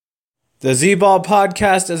The Z-Ball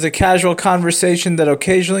podcast is a casual conversation that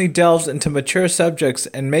occasionally delves into mature subjects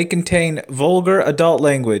and may contain vulgar adult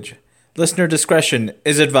language. Listener discretion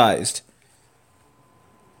is advised.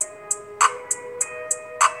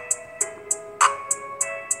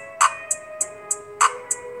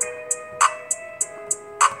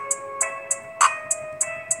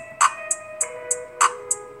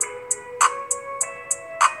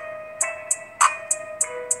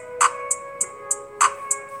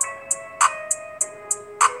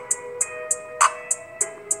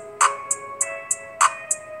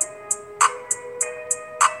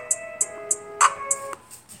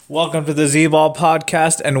 Welcome to the Z-Ball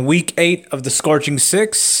podcast and week 8 of the Scorching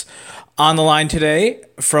Six. On the line today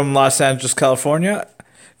from Los Angeles, California,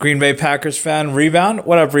 Green Bay Packers fan, Rebound.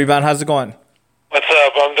 What up, Rebound? How's it going? What's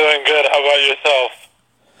up? I'm doing good. How about yourself?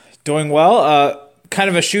 Doing well. Kind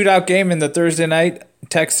of a shootout game in the Thursday night.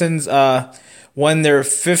 Texans won their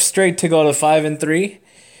 5th straight to go to 5-3.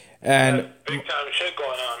 And big time shit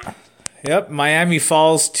going on. Yep, Miami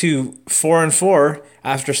falls to 4-4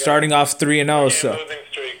 after starting off 3-0. So losing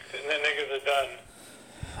streaks, and the niggas are done.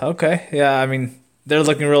 Okay, yeah, I mean, they're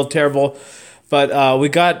looking real terrible. But we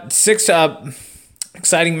got 6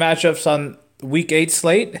 exciting matchups on week 8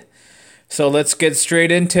 slate. So let's get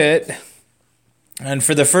straight into it. And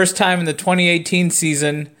for the first time in the 2018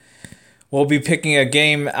 season, we'll be picking a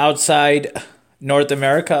game outside North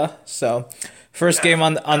America. So first game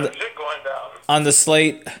on the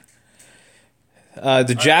slate,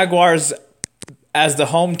 the Jaguars as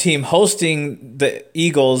the home team hosting the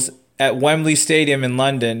Eagles at Wembley Stadium in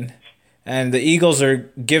London. And the Eagles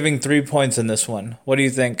are giving 3 points in this one. What do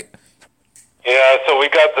you think? Yeah, so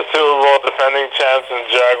we got the Super Bowl defending champs and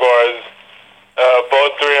Jaguars.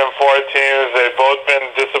 Both 3 and 4 teams. They've both been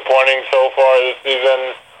disappointing so far this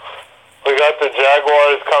season. We got the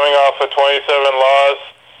Jaguars coming off a 27 loss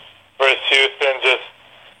versus Houston. Just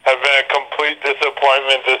have been a complete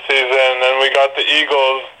disappointment this season. And then we got the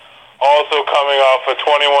Eagles also coming off a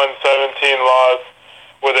 21-17 loss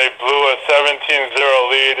where they blew a 17-0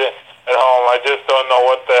 lead at home. I just don't know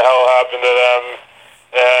what the hell happened to them.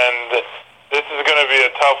 And this is going to be a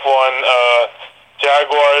tough one.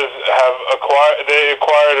 Jaguars have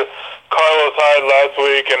acquired Carlos Hyde last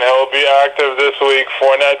week, and he'll be active this week.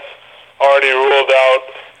 Fournette's already ruled out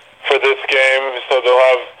for this game, so they'll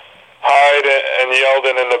have Hyde and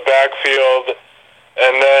Yeldon in the backfield.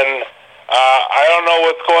 And then I don't know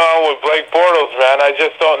what's going on with Blake Bortles, man. I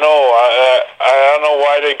just don't know. I don't know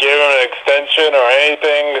why they gave him an extension or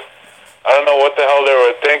anything. I don't know what the hell they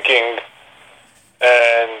were thinking.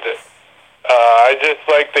 And I just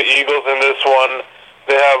like the Eagles in this one.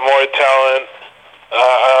 They have more talent.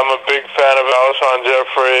 I'm a big fan of Alshon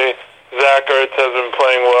Jeffrey. Zach Ertz has been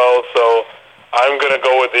playing well, so I'm going to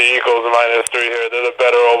go with the Eagles -3 here. They're the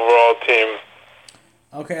better overall team.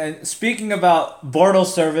 Okay, and speaking about Bortles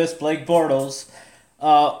service, Blake Bortles,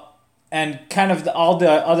 and kind of all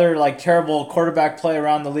the other like terrible quarterback play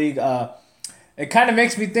around the league, it kind of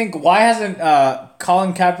makes me think, why hasn't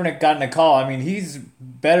Colin Kaepernick gotten a call? I mean, he's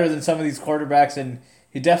better than some of these quarterbacks, and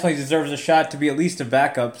he definitely deserves a shot to be at least a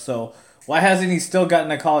backup. So why hasn't he still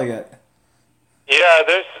gotten a call yet? Yeah,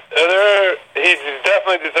 he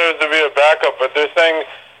definitely deserves to be a backup, but they're saying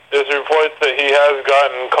there's reports that he has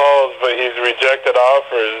gotten calls, but he's rejected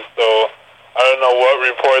offers. So I don't know what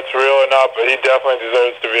report's real or not, but he definitely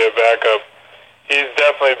deserves to be a backup. He's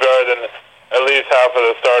definitely better than at least half of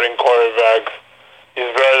the starting quarterbacks.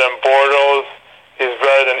 He's better than Bortles. He's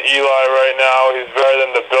better than Eli right now. He's better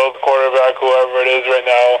than the Bills quarterback, whoever it is right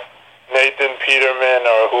now, Nathan Peterman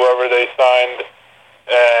or whoever they signed.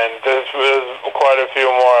 And there's quite a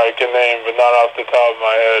few more I can name, but not off the top of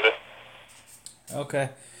my head. Okay.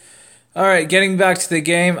 All right, getting back to the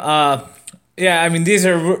game. Yeah, I mean, these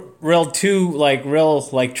are real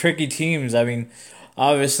tricky teams. I mean,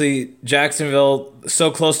 obviously Jacksonville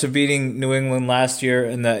so close to beating New England last year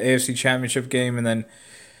in the AFC Championship game, and then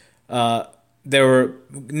they were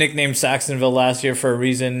nicknamed Saxonville last year for a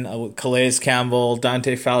reason. Calais Campbell,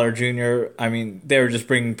 Dante Fowler Jr. I mean, they were just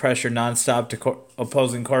bringing pressure nonstop to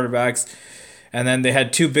opposing quarterbacks. And then they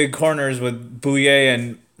had 2 big corners with Bouye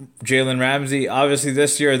and Jalen Ramsey. Obviously,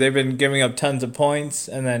 this year they've been giving up tons of points.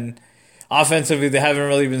 And then offensively, they haven't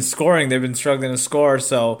really been scoring. They've been struggling to score.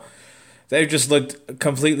 So they've just looked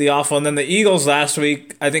completely awful. And then the Eagles last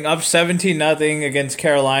week, I think up 17-0 against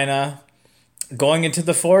Carolina, going into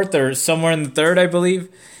the 4th or somewhere in the 3rd, I believe,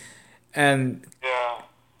 and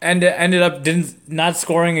ended up not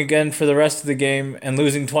scoring again for the rest of the game and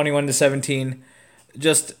losing 21-17.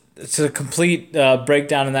 Just it's a complete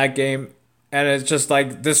breakdown in that game, and it's just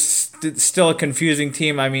like this. It's still a confusing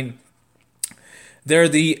team. I mean, they're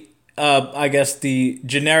the I guess the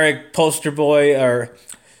generic poster boy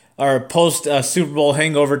or post Super Bowl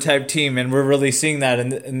hangover type team, and we're really seeing that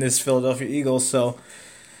in this Philadelphia Eagles. So,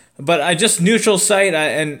 but I just neutral site,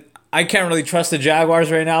 and I can't really trust the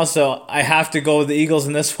Jaguars right now, so I have to go with the Eagles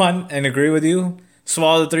in this one and agree with you.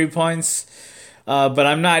 Swallow the 3 points, but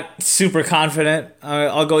I'm not super confident.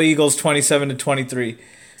 I'll go Eagles 27-23.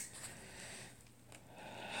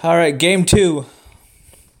 All right, game 2.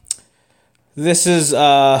 This is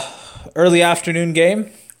early afternoon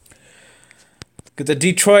game. Got the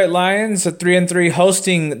Detroit Lions at 3-3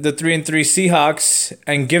 hosting the 3-3 Seahawks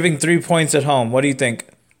and giving 3 points at home. What do you think?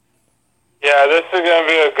 Yeah, this is going to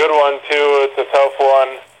be a good one too. It's a tough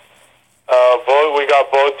one. We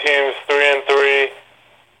got both teams 3-3.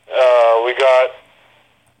 We got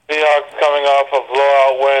Seahawks coming off a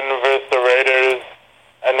blowout win versus the Raiders,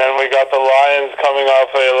 and then we got the Lions coming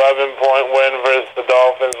off a 11-point win versus the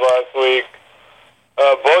Dolphins last week.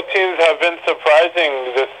 Both teams have been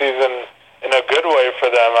surprising this season in a good way for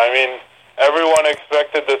them. I mean, everyone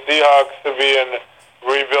expected the Seahawks to be in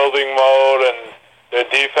rebuilding mode and their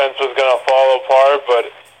defense was going to fall apart, but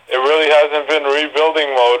it really hasn't been rebuilding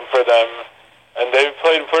mode for them. And they've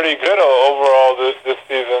played pretty good overall this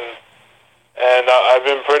season. And I've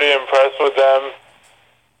been pretty impressed with them.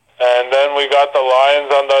 And then we got the Lions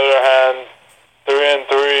on the other hand,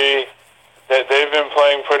 3-3. They've been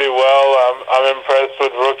playing pretty well. I'm impressed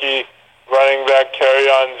with rookie running back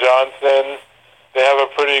Kerryon Johnson. They have a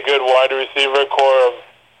pretty good wide receiver core of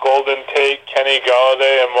Golden Tate, Kenny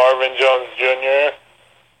Galladay, and Marvin Jones Jr.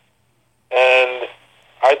 And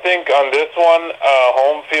I think on this one,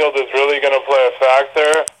 home field is really going to play a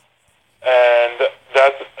factor, and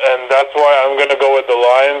that's why I'm going to go with the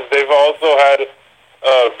Lions. They've also had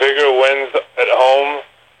bigger wins at home.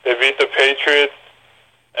 They beat the Patriots,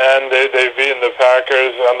 and they've beaten the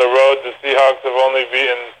Packers. On the road, the Seahawks have only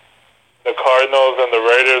beaten the Cardinals and the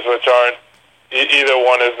Raiders, which aren't, either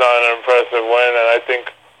one is not an impressive win, and I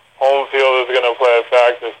think home field is going to play a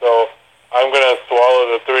factor, so I'm going to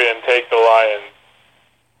swallow the 3 and take the Lions.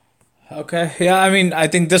 Okay, yeah, I mean, I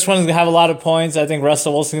think this one's going to have a lot of points. I think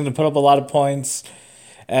Russell Wilson's going to put up a lot of points,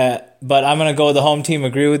 but I'm going to go with the home team,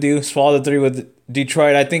 agree with you, swallow the 3 with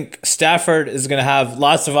Detroit. I think Stafford is going to have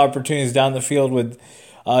lots of opportunities down the field with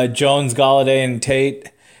Jones, Galladay, and Tate.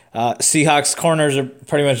 Seahawks corners are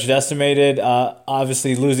pretty much decimated.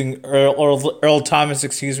 Obviously losing Earl Thomas,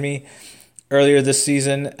 earlier this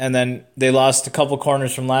season, and then they lost a couple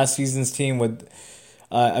corners from last season's team with,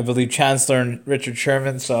 I believe, Chancellor and Richard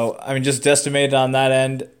Sherman. So I mean, just decimated on that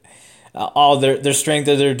end. All their strength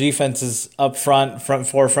of their defense is up front 4,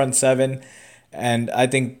 front 7, and I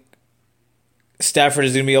think Stafford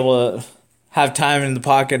is going to be able to have time in the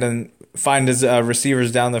pocket and find his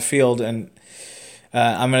receivers down the field, and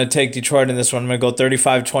I'm going to take Detroit in this one. I'm going to go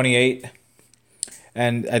 35-28,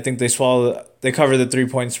 and I think they cover the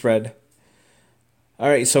 3-point spread. All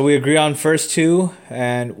right, so we agree on first 2,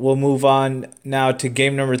 and we'll move on now to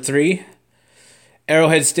game number 3.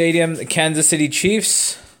 Arrowhead Stadium, the Kansas City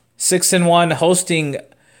Chiefs, 6-1, hosting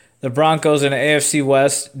the Broncos in an AFC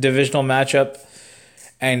West divisional matchup,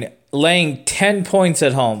 and laying 10 points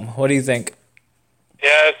at home. What do you think?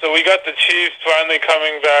 Yeah, so we got the Chiefs finally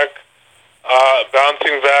coming back,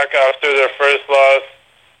 bouncing back after their first loss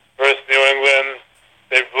versus New England.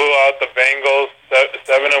 They blew out the Bengals,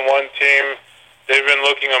 7-1 team. They've been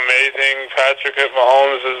looking amazing. Patrick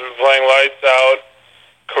Mahomes has been playing lights out.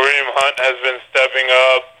 Kareem Hunt has been stepping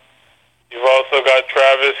up. You've also got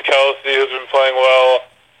Travis Kelce, who's been playing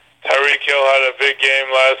well. Tyreek Hill had a big game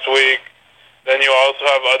last week. Then you also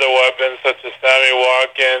have other weapons such as Sammy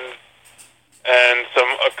Watkins and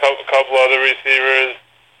a couple other receivers.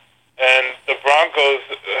 And the Broncos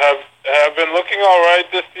have been looking all right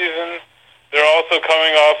this season. They're also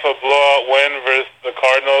coming off a blowout win versus the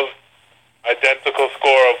Cardinals. Identical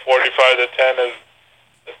score of 45-10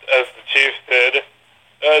 as the Chiefs did.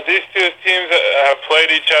 These two teams have played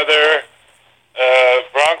each other.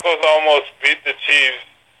 Broncos almost beat the Chiefs,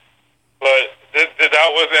 but that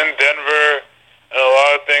was in Denver, and a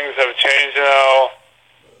lot of things have changed now.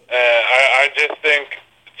 I just think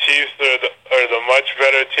the Chiefs are the much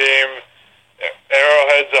better team.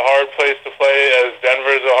 Arrowhead's a hard place to play, as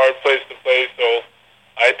Denver's a hard place to play, so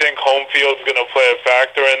I think home field's going to play a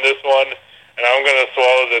factor in this one. And I'm going to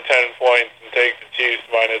swallow the 10 points and take the Chiefs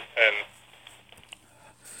 -10.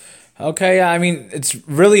 Okay, yeah, I mean, it's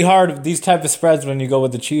really hard, these type of spreads, when you go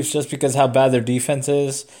with the Chiefs, just because how bad their defense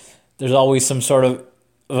is. There's always some sort of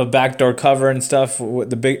a backdoor cover and stuff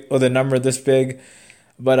with a number this big.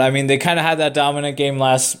 But, I mean, they kind of had that dominant game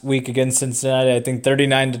last week against Cincinnati, I think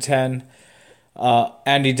 39-10.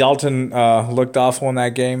 Andy Dalton looked awful in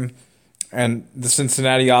that game. and the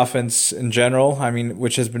Cincinnati offense in general. I mean,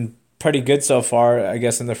 which has been pretty good so far, I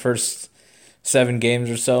guess, in the first 7 games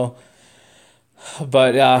or so.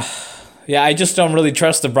 But yeah, I just don't really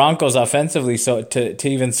trust the Broncos offensively, so to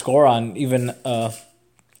even score on even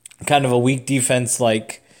kind of a weak defense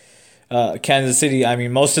like Kansas City. I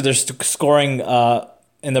mean, most of their scoring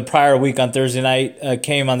in the prior week on Thursday night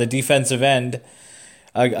came on the defensive end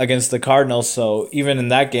against the Cardinals. So even in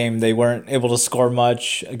that game, they weren't able to score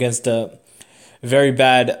much against a very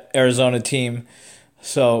bad Arizona team.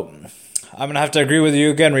 So I'm gonna have to agree with you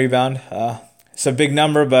again, Rebound. It's a big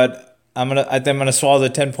number, but I think I'm gonna swallow the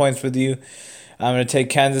 10 points with you. I'm gonna take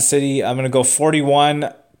Kansas City. I'm gonna go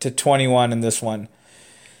 41-21 in this one.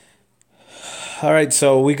 All right,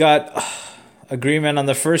 so we got agreement on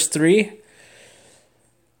the first 3,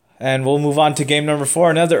 and we'll move on to game number 4,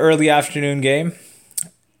 another early afternoon game.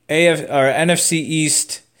 NFC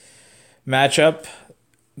East matchup.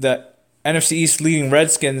 The NFC East leading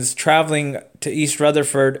Redskins traveling to East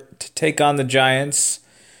Rutherford to take on the Giants,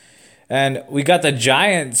 and we got the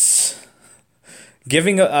Giants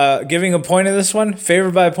giving a point in this one,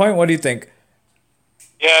 favored by a point. What do you think?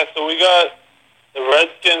 Yeah, so we got the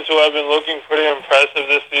Redskins, who have been looking pretty impressive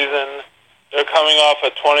this season. They're coming off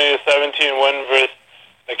a 20-17 win versus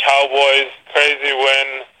the Cowboys. Crazy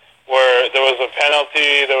win where there was a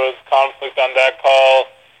penalty, there was conflict on that call,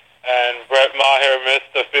 and Brett Maher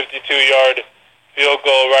missed a 52-yard field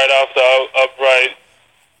goal right off the upright,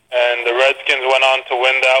 and the Redskins went on to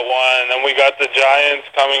win that one. And then we got the Giants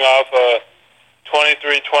coming off a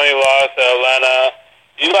 23-20 loss at Atlanta.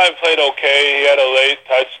 Eli played okay. He had a late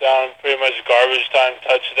touchdown, pretty much garbage time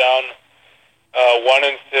touchdown.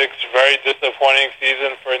 1-6, very disappointing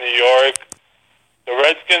season for New York. The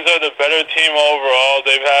Redskins are the better team overall.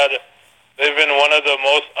 They've been one of the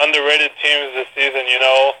most underrated teams this season. You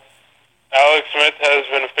know, Alex Smith has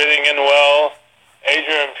been fitting in well.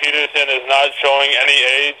 Adrian Peterson is not showing any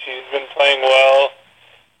age. He's been playing well.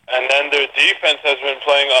 And then their defense has been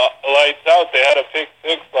playing lights out. They had a pick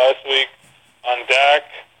 6 last week on Dak.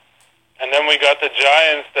 And then we got the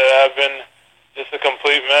Giants that have been just a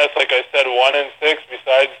complete mess. Like I said, 1-6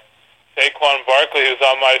 besides Saquon Barkley, who's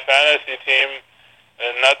on my fantasy team,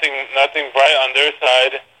 and nothing bright on their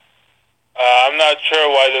side. I'm not sure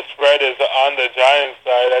why the spread is on the Giants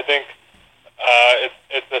side. I think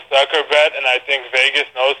it's a sucker bet, and I think Vegas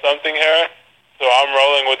knows something here. So I'm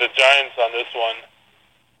rolling with the Giants on this one.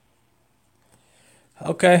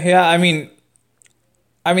 Okay, yeah, I mean,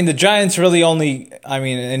 the Giants really only,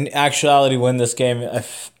 in actuality, win this game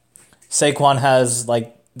if Saquon has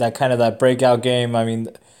like that breakout game. I mean,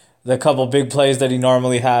 the couple big plays that he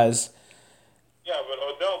normally has. Yeah, but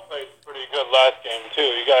Odell played pretty good last game too.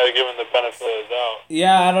 You gotta give him the benefit of the doubt.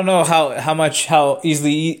 Yeah, I don't know how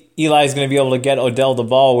easily Eli is going to be able to get Odell the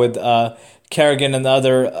ball with Kerrigan and the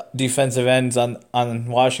other defensive ends on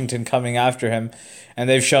Washington coming after him, and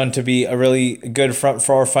they've shown to be a really good front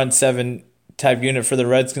 4, front 7 type unit for the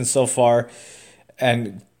Redskins so far,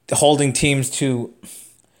 and holding teams to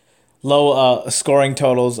low scoring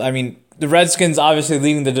totals. I mean, the Redskins obviously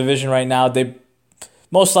leading the division right now. They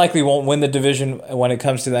most likely won't win the division when it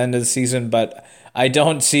comes to the end of the season, but I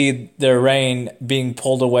don't see their reign being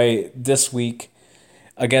pulled away this week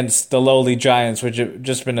against the lowly Giants, which have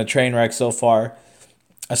just been a train wreck so far.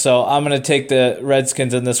 So I'm going to take the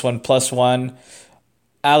Redskins in this one, +1.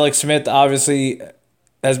 Alex Smith obviously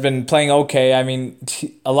has been playing okay. I mean,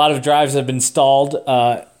 a lot of drives have been stalled,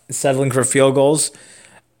 settling for field goals,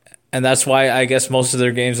 and that's why I guess most of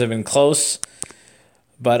their games have been close.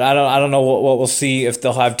 But I don't know what we'll see, if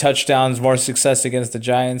they'll have touchdowns, more success against the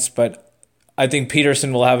Giants. But I think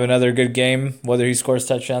Peterson will have another good game, whether he scores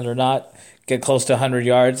touchdowns or not, get close to 100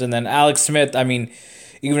 yards. And then Alex Smith, I mean,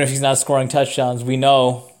 even if he's not scoring touchdowns, we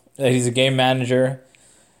know that he's a game manager.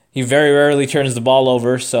 He very rarely turns the ball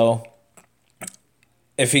over, so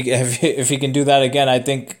if he can do that again, I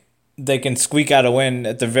think they can squeak out a win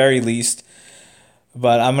at the very least.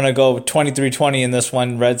 But I'm going to go 23-20 in this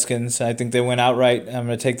one, Redskins. I think they win outright. I'm going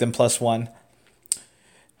to take them +1.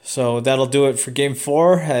 So that'll do it for Game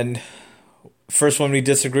 4, and first one we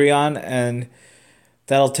disagree on, and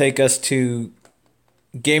that'll take us to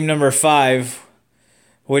Game number 5,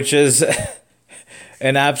 which is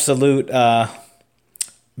an absolute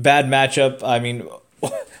bad matchup. I mean,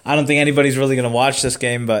 I don't think anybody's really going to watch this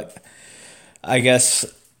game, but I guess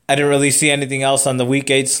I didn't really see anything else on the Week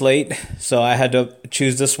 8 slate, so I had to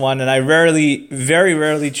choose this one. And I very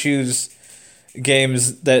rarely choose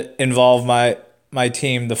games that involve my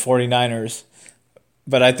team, the 49ers.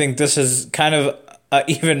 But I think this is kind of an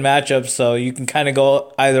even matchup, so you can kind of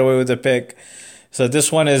go either way with the pick. So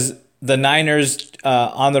this one is the Niners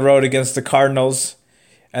on the road against the Cardinals,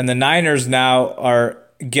 and the Niners now are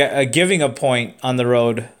giving a point on the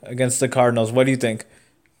road against the Cardinals. What do you think?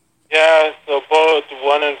 Yeah, so both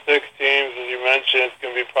 1-6 teams, as you mentioned, it's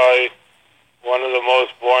going to be probably one of the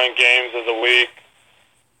most boring games of the week.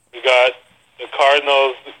 We got the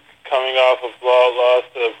Cardinals coming off a blowout loss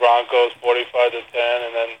to the Broncos, 45-10,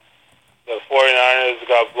 and then the 49ers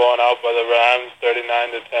got blown out by the Rams,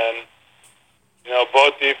 39-10. You know,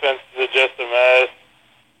 both defenses are just a mess.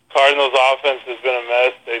 Cardinals' offense has been a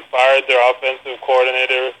mess. They fired their offensive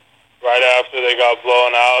coordinator right after they got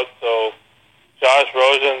blown out, so Josh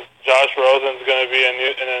Rosen's going to be in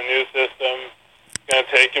a new system. It's going to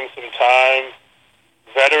take him some time.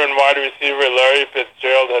 Veteran wide receiver Larry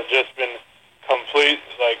Fitzgerald has just been complete,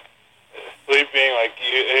 sleeping.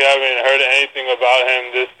 You haven't heard anything about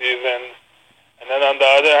him this season. And then on the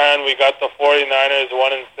other hand, we got the 49ers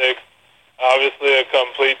 1-6. Obviously a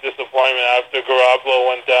complete disappointment after Garoppolo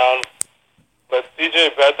went down. But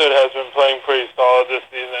C.J. Beathard has been playing pretty solid this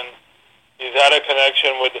season. He's had a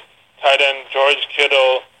connection with tight end George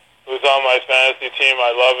Kittle, who's on my fantasy team.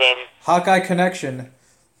 I love him. Hawkeye connection.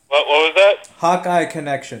 What was that? Hawkeye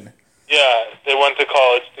connection. Yeah, they went to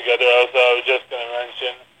college together, as I was just going to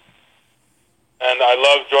mention. And I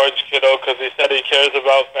love George Kittle because he said he cares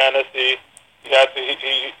about fantasy. He has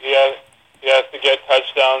to get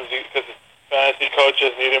touchdowns because fantasy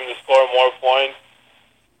coaches need him to score more points.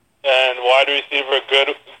 And wide receiver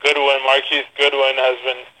Goodwin, Marquise Goodwin, has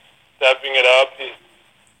been stepping it up.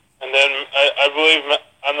 And then I believe,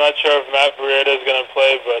 I'm not sure if Matt Breida is going to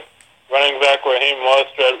play, but running back Raheem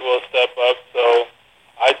Mostert will step up. So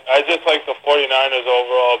I just like the 49ers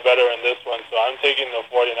overall better in this one. So I'm taking the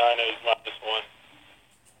 49ers -1.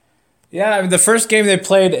 Yeah, I mean, the first game they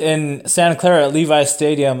played in Santa Clara at Levi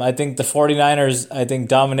Stadium, I think the 49ers,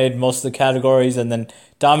 dominated most of the categories and then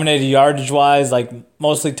dominated yardage-wise,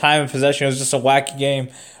 mostly time and possession. It was just a wacky game,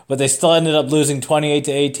 but they still ended up losing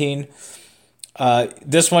 28-18.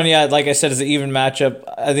 This one, like I said, is an even matchup.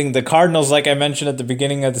 I think the Cardinals, like I mentioned at the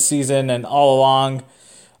beginning of the season and all along,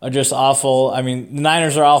 are just awful. I mean, the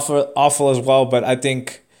Niners are awful as well, but I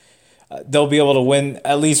think they'll be able to win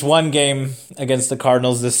at least one game against the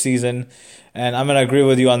Cardinals this season. And I'm going to agree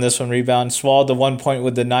with you on this one, Rebound. Swallowed the 1 point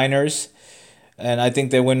with the Niners, and I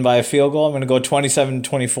think they win by a field goal. I'm going to go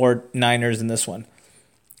 27-24 Niners in this one.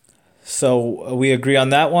 So we agree on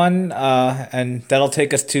that one, and that'll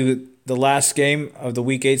take us to the last game of the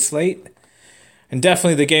Week 8 slate. And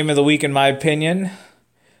definitely the game of the week, in my opinion.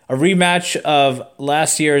 A rematch of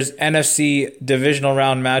last year's NFC divisional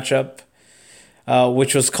round matchup,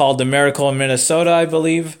 which was called the Miracle in Minnesota, I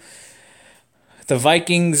believe. The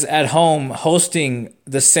Vikings at home hosting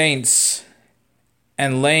the Saints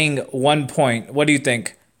and laying 1 point. What do you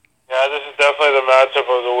think? Yeah, this is definitely the matchup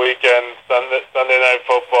of the weekend, Sunday Night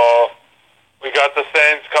Football. We got the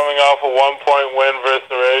Saints coming off a 1 point win versus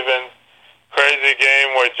the Ravens. Crazy game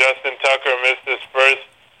where Justin Tucker missed his first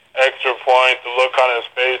extra point. The look on his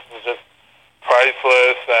face was just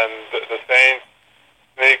priceless, and the Saints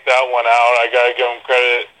sneaked that one out. I got to give them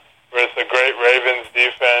credit versus a great Ravens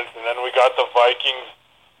defense. And then we got the Vikings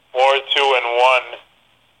 4-2-1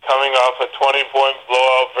 coming off a 20-point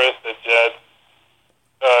blowout versus the Jets.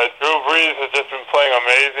 Drew Brees has just been playing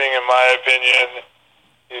amazing, in my opinion.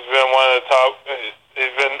 He's been one of the top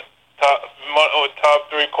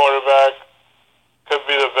 3 quarterbacks. Could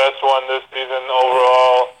be the best one this season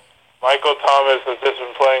overall. Michael Thomas has just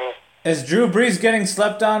been playing. Is Drew Brees getting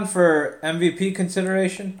slept on for MVP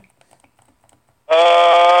consideration?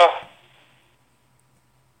 I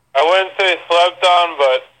wouldn't say slept on,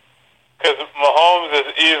 but because Mahomes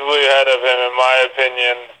is easily ahead of him, in my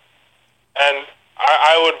opinion. And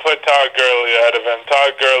I would put Todd Gurley ahead of him.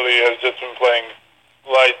 Todd Gurley has just been playing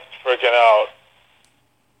lights freaking out.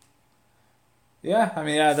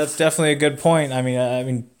 Yeah, that's definitely a good point.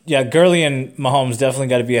 Gurley and Mahomes definitely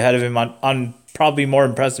got to be ahead of him on probably more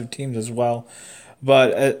impressive teams as well.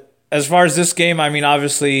 But as far as this game,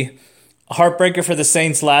 obviously, a heartbreaker for the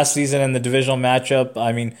Saints last season in the divisional matchup.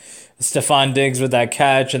 Stephon Diggs with that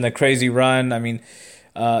catch and the crazy run.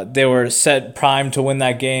 They were set primed to win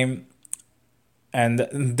that game, and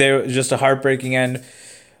they were just a heartbreaking end.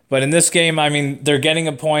 But in this game, they're getting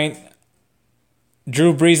a point.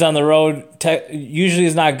 Drew Brees on the road usually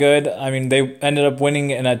is not good. They ended up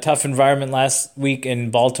winning in a tough environment last week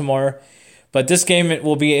in Baltimore. But this game, it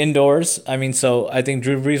will be indoors. So I think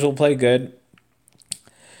Drew Brees will play good.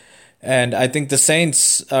 And I think the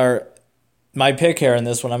Saints are my pick here in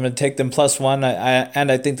this one. I'm going to take them +1.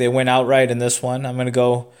 I think they win outright in this one. I'm going to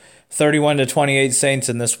go 31-28 Saints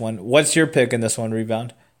in this one. What's your pick in this one,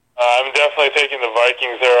 Rebound? I'm definitely taking the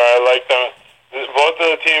Vikings here. I like them. Both of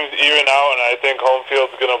the teams even out, and I think home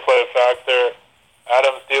field's going to play a factor.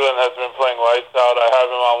 Adam Thielen has been playing lights out. I have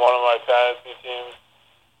him on one of my fantasy teams.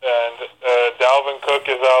 And Dalvin Cook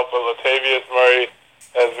is out, but Latavius Murray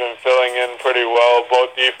has been filling in pretty well.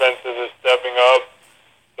 Both defenses are stepping up.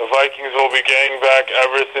 The Vikings will be getting back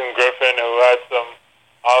Everson Griffin, who had some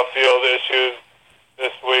off-field issues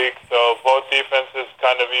this week. So both defenses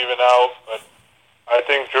kind of even out, but I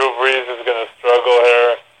think Drew Brees is going to struggle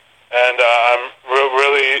here. And I'm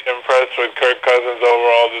really impressed with Kirk Cousins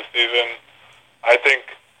overall this season. I think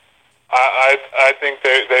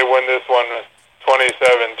they win this one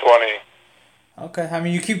 27-20. Okay. I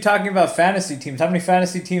mean, you keep talking about fantasy teams. How many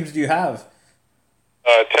fantasy teams do you have?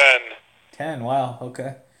 10. 10. Wow.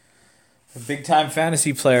 Okay. A big-time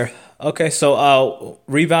fantasy player. Okay, so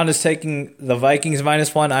Rebound is taking the Vikings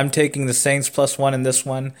 -1. I'm taking the Saints +1 in this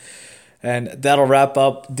one. And that'll wrap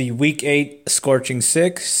up the Week 8 Scorching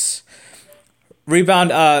Six.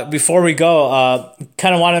 Rebound, before we go,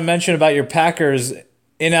 kind of want to mention about your Packers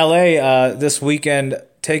in LA this weekend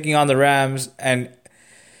taking on the Rams, and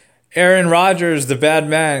Aaron Rodgers, the bad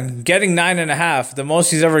man, getting 9.5, the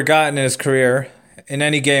most he's ever gotten in his career in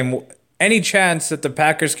any game. Any chance that the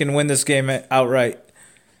Packers can win this game outright?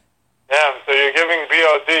 Damn, so you're giving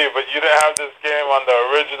BOD, but you didn't have this game on the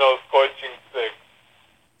original Scorching Six.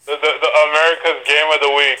 The America's Game of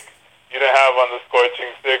the Week you didn't have on the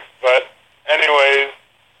Scorching Six. But anyways,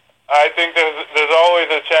 I think there's always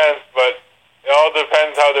a chance, but it all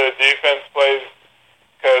depends how their defense plays,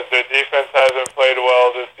 because their defense hasn't played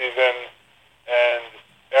well this season. And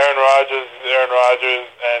Aaron Rodgers is Aaron Rodgers,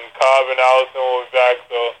 and Cobb and Allison will be back,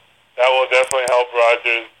 so that will definitely help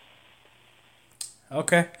Rodgers.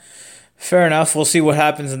 Okay. Fair enough. We'll see what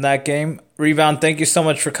happens in that game. Rebound, thank you so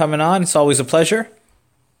much for coming on. It's always a pleasure.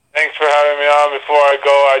 Thanks for having me on. Before I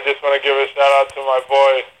go, I just want to give a shout-out to my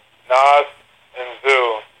boy, Nas and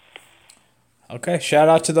Zoo. Okay,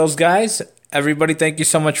 shout-out to those guys. Everybody, thank you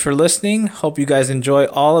so much for listening. Hope you guys enjoy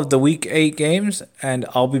all of the Week 8 games, and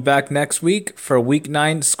I'll be back next week for Week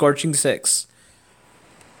 9 Scorching Six.